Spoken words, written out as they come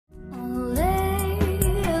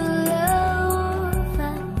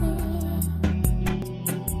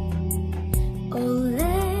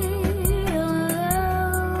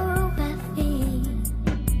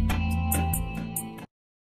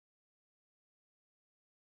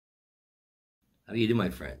How do you do, my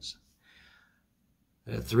friends?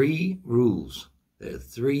 There are three rules. There are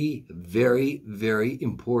three very, very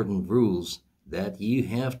important rules that you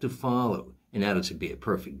have to follow in order to be a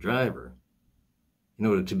perfect driver, in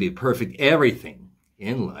order to be a perfect everything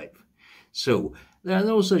in life. So there are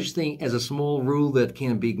no such thing as a small rule that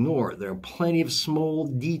can be ignored. There are plenty of small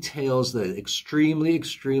details that are extremely,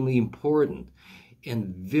 extremely important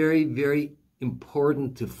and very, very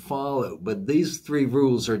important to follow. But these three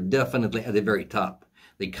rules are definitely at the very top.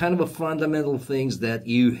 They're kind of fundamental things that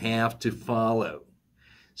you have to follow.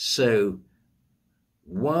 So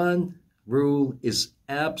one rule is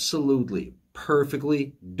absolutely,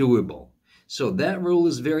 perfectly doable. So that rule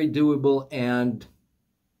is very doable, and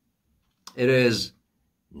it is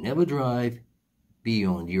never drive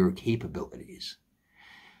beyond your capabilities.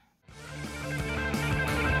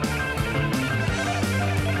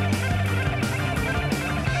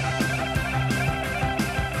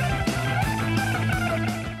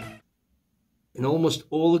 In almost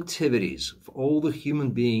all activities of all the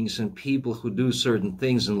human beings and people who do certain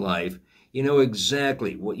things in life, you know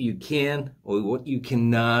exactly what you can or what you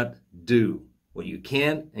cannot do. What you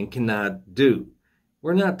can and cannot do.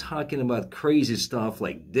 We're not talking about crazy stuff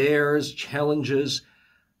like dares, challenges,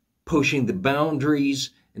 pushing the boundaries,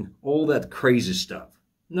 and all that crazy stuff.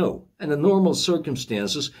 No, under normal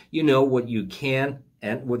circumstances, you know what you can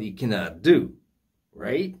and what you cannot do,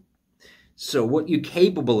 right? So what you're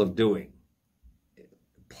capable of doing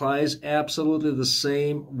applies absolutely the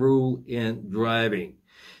same rule in driving.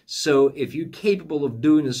 So if you're capable of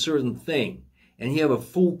doing a certain thing and you have a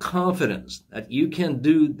full confidence that you can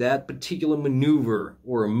do that particular maneuver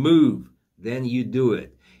or a move, then you do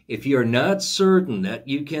it. If you're not certain that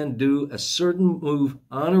you can do a certain move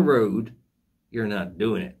on a road, you're not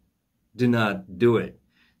doing it. Do not do it.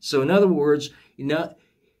 So in other words,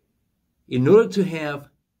 in order to have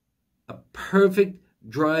a perfect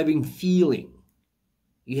driving feeling,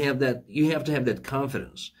 you have to have that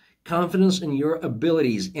confidence. Confidence in your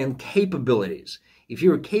abilities and capabilities. If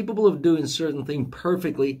you're capable of doing a certain thing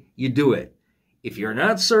perfectly, you do it. If you're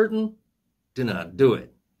not certain, do not do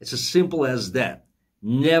it. It's as simple as that.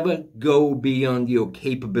 Never go beyond your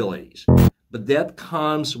capabilities. But that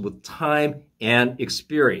comes with time and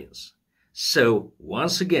experience. So,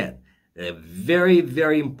 once again, they're very,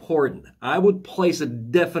 very important. I would place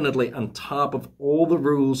it definitely on top of all the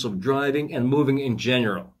rules of driving and moving in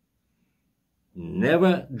general.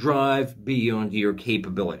 Never drive beyond your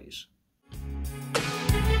capabilities.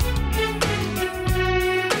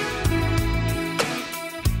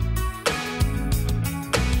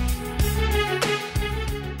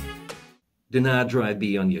 Do not drive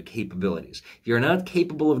beyond your capabilities. If you're not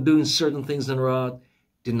capable of doing certain things on the road,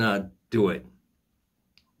 do not do it.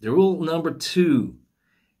 The rule number 2,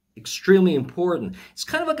 extremely important. It's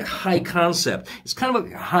kind of like a high concept. It's kind of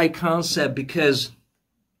like a high concept because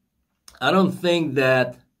I don't think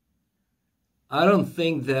that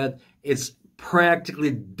it's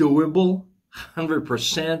practically doable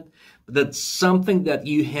 100%, but that's something that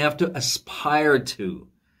you have to aspire to.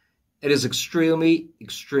 It is extremely,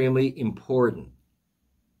 extremely important.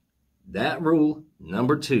 That rule,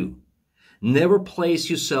 number 2, never place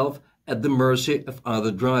yourself at the mercy of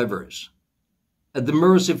other drivers, at the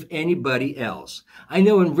mercy of anybody else. I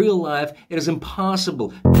know in real life it is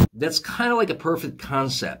impossible. That's kind of like a perfect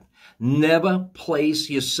concept. Never place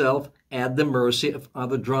yourself at the mercy of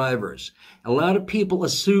other drivers. A lot of people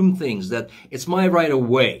assume things that it's my right of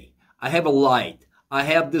way. I have a light. I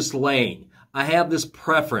have this lane. I have this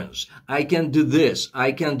preference. I can do this.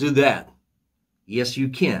 I can do that. Yes, you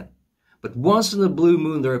can. But once in a blue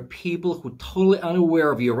moon, there are people who are totally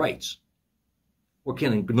unaware of your rights or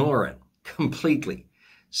can ignore it completely.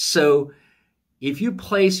 So if you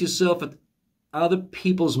place yourself at other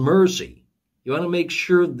people's mercy, you want to make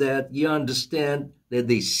sure that you understand that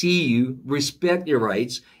they see you, respect your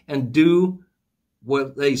rights, and do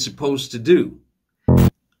what they're supposed to do.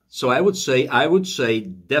 So I would say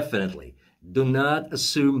definitely do not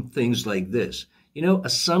assume things like this. You know,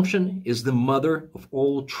 assumption is the mother of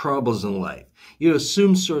all troubles in life. You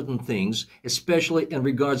assume certain things, especially in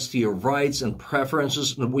regards to your rights and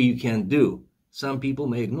preferences and what you can do. Some people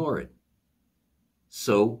may ignore it.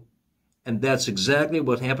 So, and that's exactly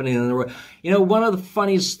what's happening in the world. You know, one of the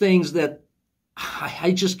funniest things that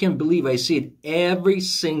I just can't believe I see it every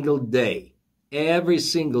single day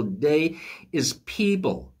is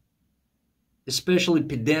people, especially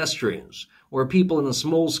pedestrians, or people in the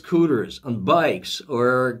small scooters, on bikes,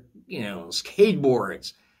 or,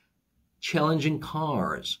 skateboards, challenging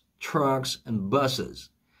cars, trucks, and buses.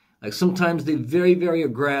 Like sometimes they're very, very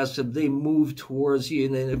aggressive. They move towards you,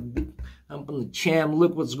 and then I'm the champ.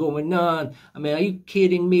 Look what's going on. I mean, are you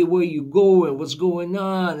kidding me? Where you going? What's going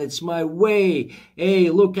on? It's my way. Hey,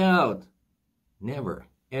 look out. Never,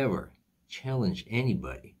 ever challenge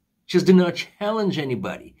anybody. Just do not challenge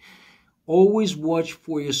anybody. Always watch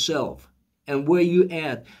for yourself and where you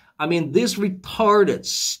at. I mean, this retarded,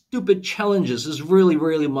 stupid challenges is really,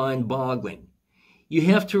 really mind-boggling. You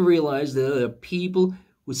have to realize that there are people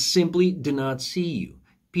who simply do not see you,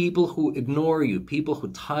 people who ignore you, people who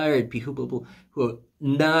are tired, people who are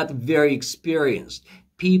not very experienced,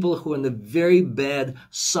 people who are in a very bad,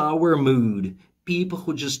 sour mood, people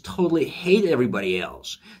who just totally hate everybody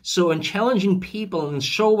else. So in challenging people and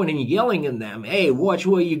showing and yelling at them, hey, watch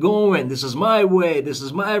where you're going, this is my way, this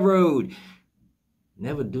is my road,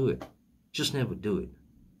 never do it. Just never do it.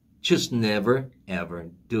 Just never, ever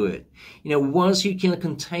do it. You know, once you can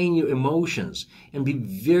contain your emotions and be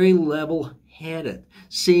very level-headed,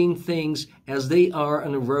 seeing things as they are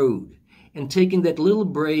on the road, and taking that little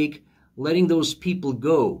break, letting those people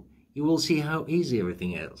go, you will see how easy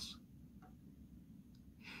everything is.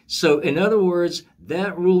 So, in other words,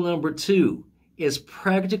 that rule number 2 is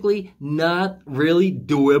practically not really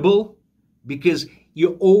doable because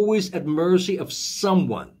you're always at mercy of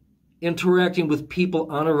someone interacting with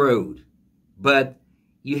people on a road. But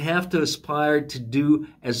you have to aspire to do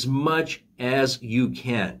as much as you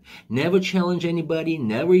can. Never challenge anybody,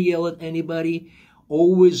 never yell at anybody.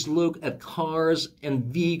 Always look at cars and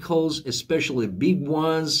vehicles, especially big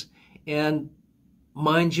ones, and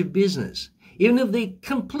mind your business. Even if they're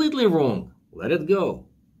completely wrong, let it go,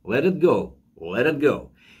 let it go, let it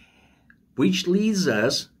go. Which leads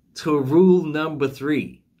us to rule number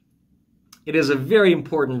 3. It is a very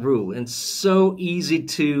important rule and so easy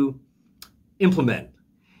to implement.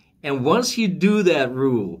 And once you do that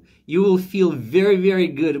rule, you will feel very, very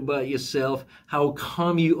good about yourself, how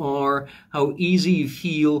calm you are, how easy you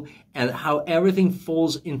feel, and how everything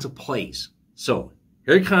falls into place. So,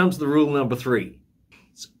 here comes the rule number 3.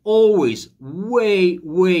 It's always way,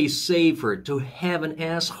 way safer to have an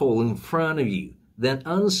asshole in front of you than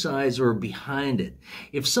on the sides or behind it.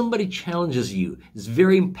 If somebody challenges you, is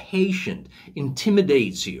very impatient,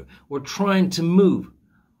 intimidates you, or trying to move,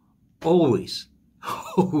 always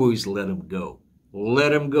let them go. Let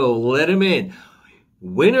them go. Let them in.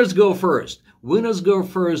 Winners go first. Winners go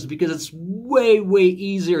first because it's way, way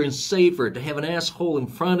easier and safer to have an asshole in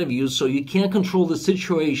front of you so you can't control the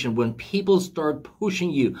situation when people start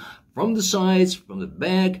pushing you from the sides, from the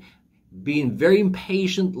back, being very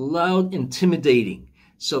impatient, loud, intimidating.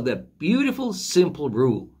 So that beautiful, simple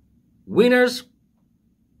rule. Winners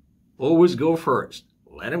always go first.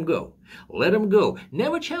 Let them go. Let them go.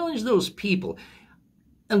 Never challenge those people.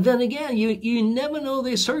 And then again, you never know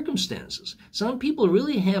their circumstances. Some people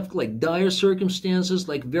really have like dire circumstances,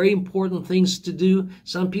 like very important things to do.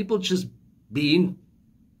 Some people just being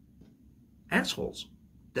assholes.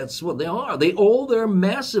 That's what they are. They all there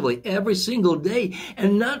massively every single day.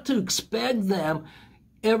 And not to expect them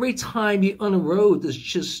every time you're on a road is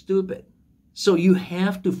just stupid. So you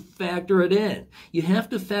have to factor it in. You have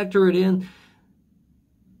to factor it in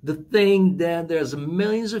the thing that there's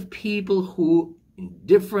millions of people who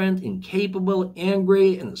indifferent, incapable,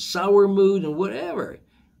 angry, in a sour mood, and whatever.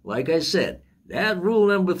 Like I said, that rule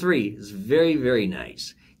number 3 is very, very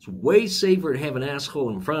nice. It's way safer to have an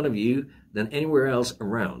asshole in front of you than anywhere else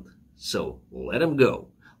around. So let them go.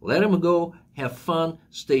 Let them go. Have fun.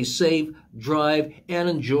 Stay safe. Drive and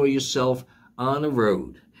enjoy yourself on the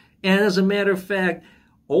road. And as a matter of fact,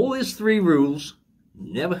 all these 3 rules,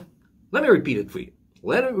 never, let me repeat it for you.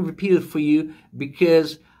 Let me repeat it for you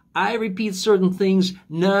because I repeat certain things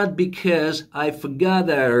not because I forgot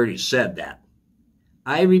that I already said that.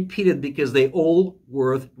 I repeat it because they all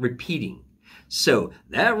worth repeating. So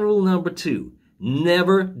that rule number 2,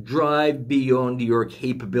 never drive beyond your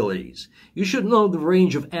capabilities. You should know the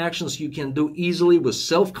range of actions you can do easily with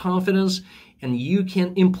self-confidence and you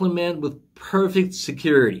can implement with perfect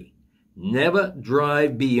security. Never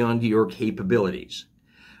drive beyond your capabilities.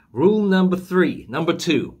 Rule number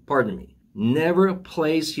 2, pardon me. Never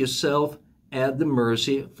place yourself at the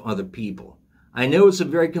mercy of other people. I know it's a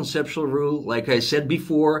very conceptual rule. Like I said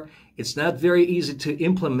before, it's not very easy to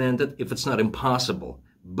implement it if it's not impossible.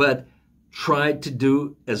 But try to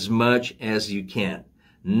do as much as you can.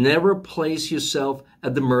 Never place yourself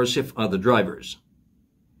at the mercy of other drivers.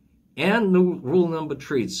 And rule number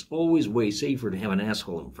 3, it's always way safer to have an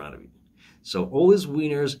asshole in front of you. So all these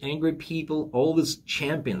winners, angry people, all these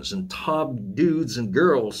champions and top dudes and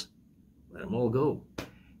girls, let them all go.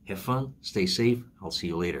 Have fun. Stay safe. I'll see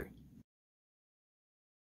you later.